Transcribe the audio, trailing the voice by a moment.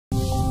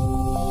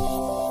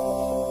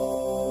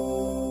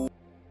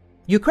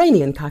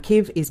Ukrainian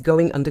Kharkiv is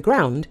going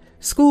underground.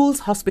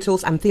 Schools,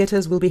 hospitals and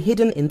theatres will be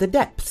hidden in the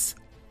depths.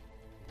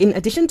 In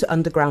addition to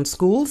underground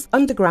schools,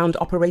 underground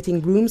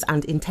operating rooms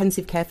and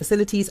intensive care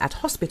facilities at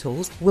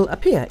hospitals will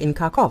appear in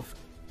Kharkov.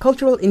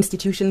 Cultural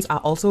institutions are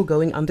also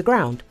going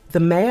underground. The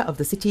mayor of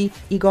the city,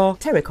 Igor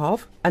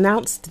Terekhov,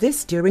 announced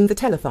this during the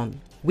telethon.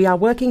 We are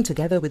working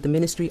together with the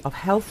Ministry of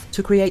Health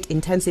to create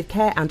intensive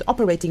care and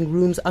operating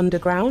rooms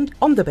underground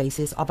on the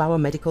basis of our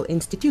medical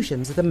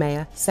institutions, the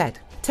mayor said.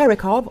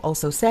 Terekhov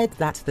also said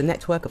that the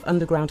network of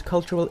underground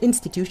cultural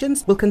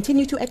institutions will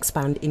continue to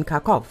expand in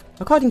Kharkov.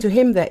 According to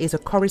him, there is a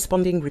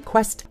corresponding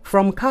request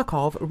from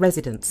Kharkov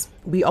residents.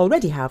 We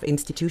already have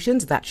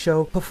institutions that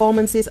show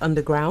performances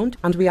underground,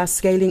 and we are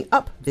scaling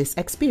up this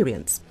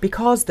experience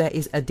because there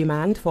is a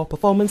demand for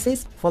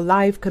performances for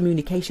live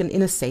communication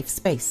in a safe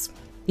space.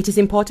 It is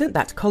important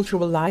that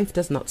cultural life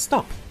does not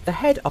stop, the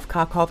head of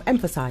Kharkov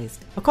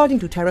emphasized. According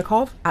to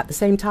Terekhov, at the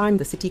same time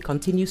the city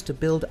continues to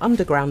build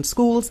underground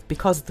schools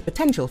because the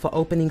potential for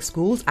opening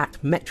schools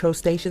at metro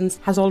stations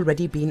has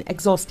already been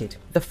exhausted.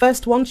 The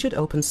first one should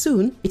open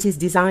soon. It is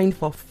designed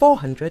for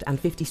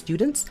 450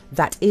 students.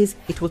 That is,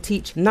 it will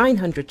teach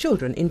 900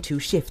 children in 2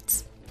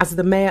 shifts. As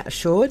the mayor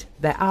assured,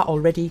 there are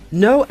already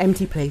no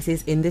empty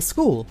places in this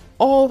school.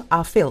 All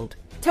are filled.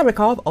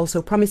 Terekhov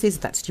also promises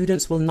that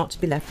students will not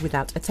be left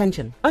without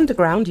attention.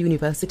 Underground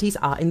universities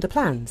are in the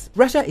plans.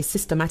 Russia is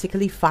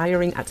systematically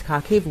firing at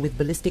Kharkiv with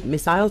ballistic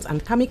missiles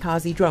and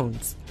kamikaze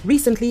drones.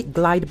 Recently,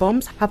 glide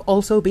bombs have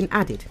also been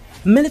added.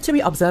 Military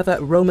observer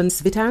Roman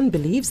Svitan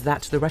believes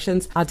that the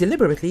Russians are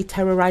deliberately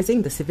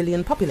terrorizing the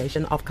civilian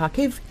population of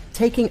Kharkiv,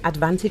 taking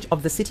advantage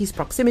of the city's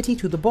proximity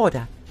to the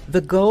border.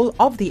 The goal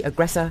of the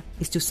aggressor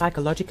is to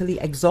psychologically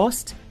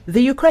exhaust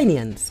the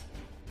Ukrainians.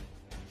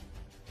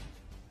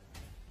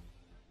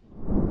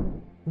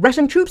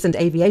 Russian troops and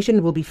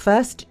aviation will be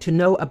first to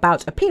know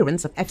about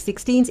appearance of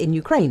F-16s in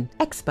Ukraine,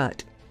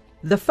 expert.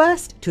 The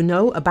first to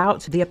know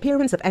about the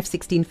appearance of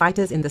F-16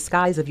 fighters in the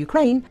skies of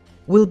Ukraine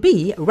will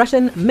be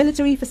Russian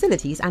military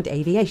facilities and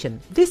aviation.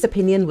 This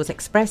opinion was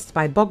expressed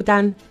by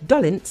Bogdan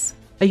Dolintz,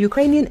 a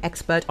Ukrainian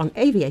expert on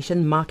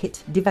aviation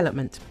market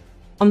development.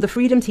 On the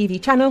Freedom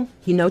TV channel,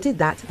 he noted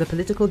that the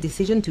political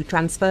decision to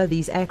transfer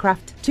these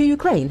aircraft to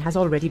Ukraine has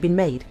already been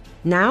made.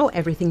 Now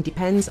everything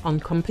depends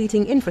on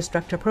completing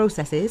infrastructure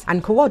processes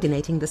and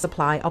coordinating the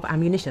supply of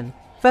ammunition.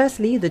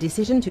 Firstly, the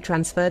decision to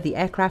transfer the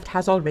aircraft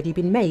has already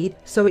been made,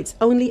 so it's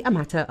only a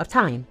matter of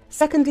time.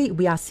 Secondly,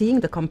 we are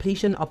seeing the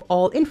completion of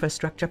all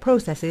infrastructure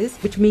processes,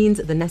 which means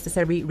the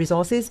necessary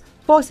resources,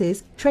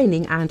 forces,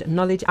 training and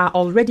knowledge are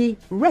already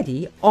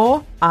ready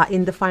or are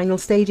in the final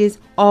stages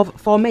of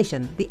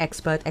formation, the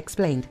expert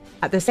explained.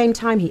 At the same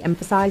time, he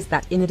emphasized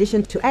that in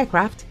addition to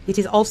aircraft, it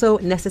is also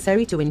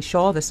necessary to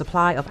ensure the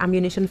supply of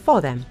ammunition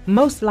for them.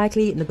 Most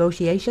likely,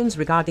 negotiations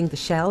regarding the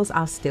shells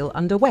are still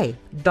underway,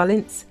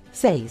 Dolintz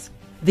says.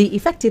 The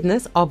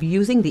effectiveness of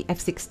using the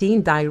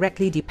F-16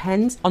 directly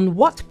depends on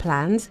what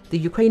plans the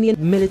Ukrainian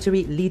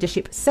military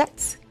leadership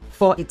sets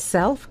for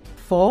itself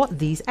for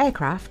these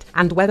aircraft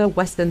and whether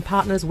Western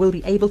partners will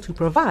be able to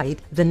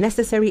provide the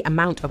necessary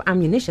amount of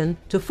ammunition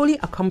to fully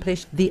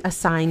accomplish the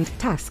assigned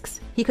tasks.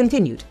 He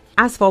continued,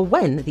 as for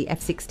when the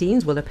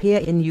F-16s will appear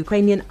in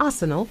Ukrainian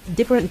arsenal,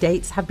 different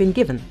dates have been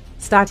given,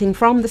 starting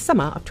from the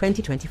summer of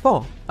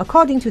 2024.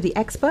 According to the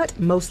expert,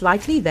 most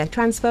likely their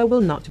transfer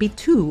will not be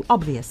too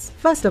obvious.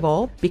 First of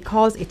all,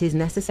 because it is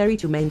necessary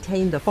to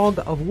maintain the fog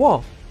of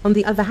war. On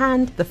the other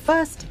hand, the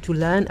first to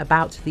learn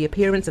about the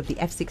appearance of the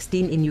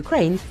F-16 in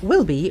Ukraine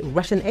will be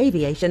Russian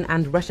aviation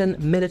and Russian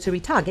military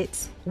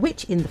targets,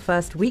 which in the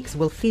first weeks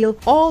will feel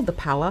all the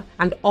power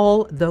and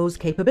all those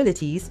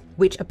capabilities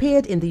which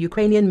appeared in the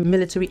Ukrainian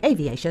military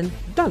aviation,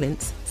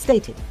 Dolintz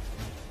stated.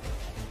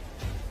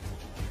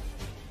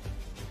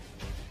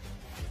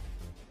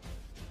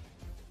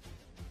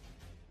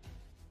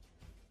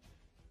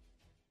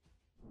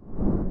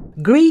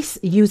 Greece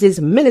uses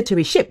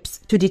military ships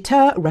to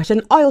deter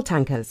Russian oil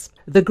tankers.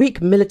 The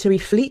Greek military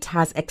fleet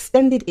has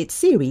extended its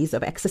series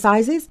of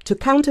exercises to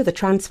counter the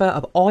transfer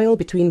of oil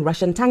between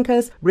Russian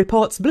tankers,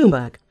 reports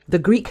Bloomberg. The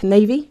Greek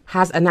Navy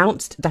has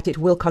announced that it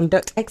will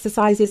conduct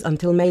exercises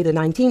until May the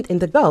 19th in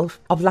the Gulf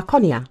of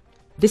Laconia.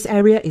 This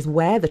area is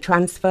where the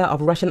transfer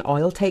of Russian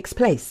oil takes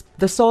place.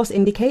 The source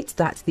indicates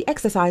that the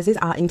exercises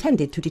are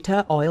intended to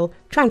deter oil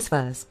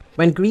transfers.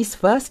 When Greece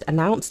first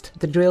announced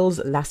the drills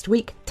last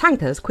week,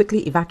 tankers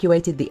quickly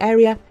evacuated the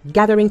area,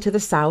 gathering to the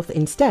south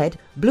instead,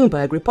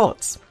 Bloomberg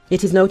reports.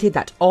 It is noted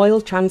that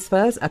oil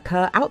transfers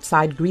occur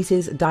outside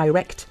Greece's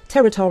direct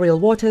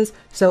territorial waters,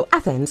 so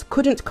Athens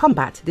couldn't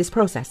combat this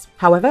process.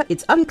 However,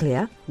 it's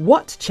unclear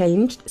what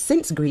changed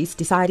since Greece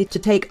decided to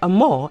take a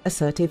more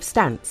assertive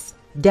stance.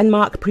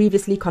 Denmark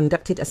previously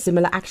conducted a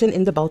similar action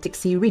in the Baltic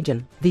Sea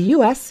region. The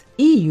US,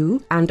 EU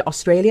and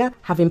Australia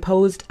have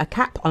imposed a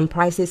cap on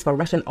prices for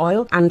Russian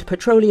oil and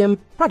petroleum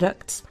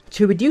products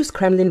to reduce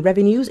Kremlin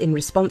revenues in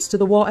response to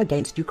the war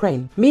against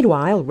Ukraine.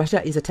 Meanwhile,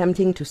 Russia is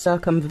attempting to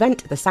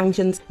circumvent the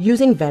sanctions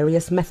using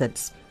various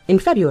methods. In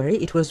February,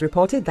 it was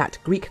reported that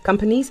Greek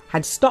companies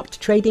had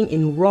stopped trading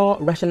in raw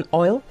Russian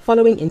oil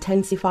following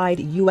intensified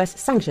US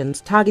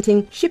sanctions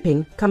targeting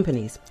shipping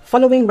companies.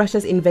 Following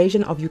Russia's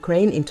invasion of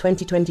Ukraine in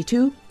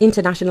 2022,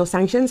 international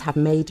sanctions have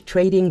made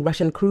trading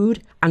Russian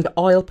crude and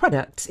oil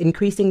products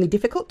increasingly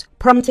difficult,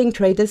 prompting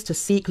traders to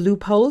seek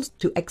loopholes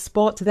to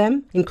export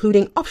them,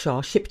 including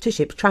offshore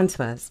ship-to-ship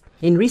transfers.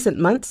 In recent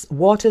months,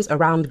 waters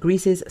around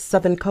Greece's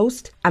southern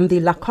coast and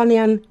the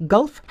Laconian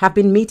Gulf have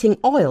been meeting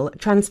oil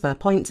transfer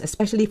points,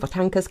 especially for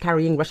tankers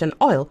carrying Russian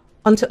oil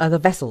onto other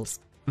vessels.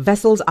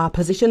 Vessels are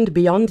positioned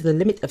beyond the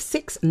limit of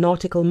 6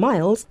 nautical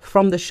miles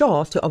from the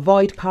shore to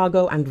avoid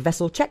cargo and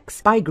vessel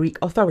checks by Greek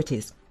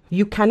authorities.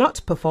 You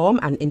cannot perform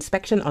an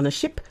inspection on a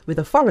ship with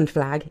a foreign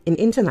flag in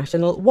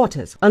international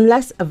waters.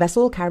 Unless a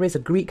vessel carries a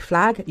Greek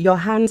flag, your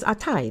hands are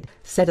tied,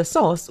 said a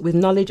source with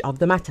knowledge of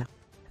the matter.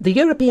 The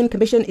European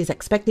Commission is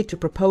expected to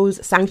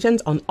propose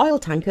sanctions on oil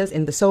tankers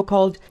in the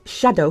so-called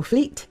shadow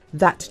fleet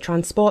that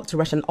transports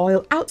Russian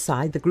oil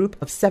outside the group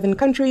of 7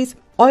 countries'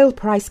 oil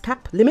price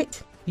cap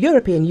limit,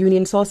 European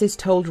Union sources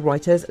told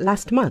Reuters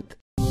last month.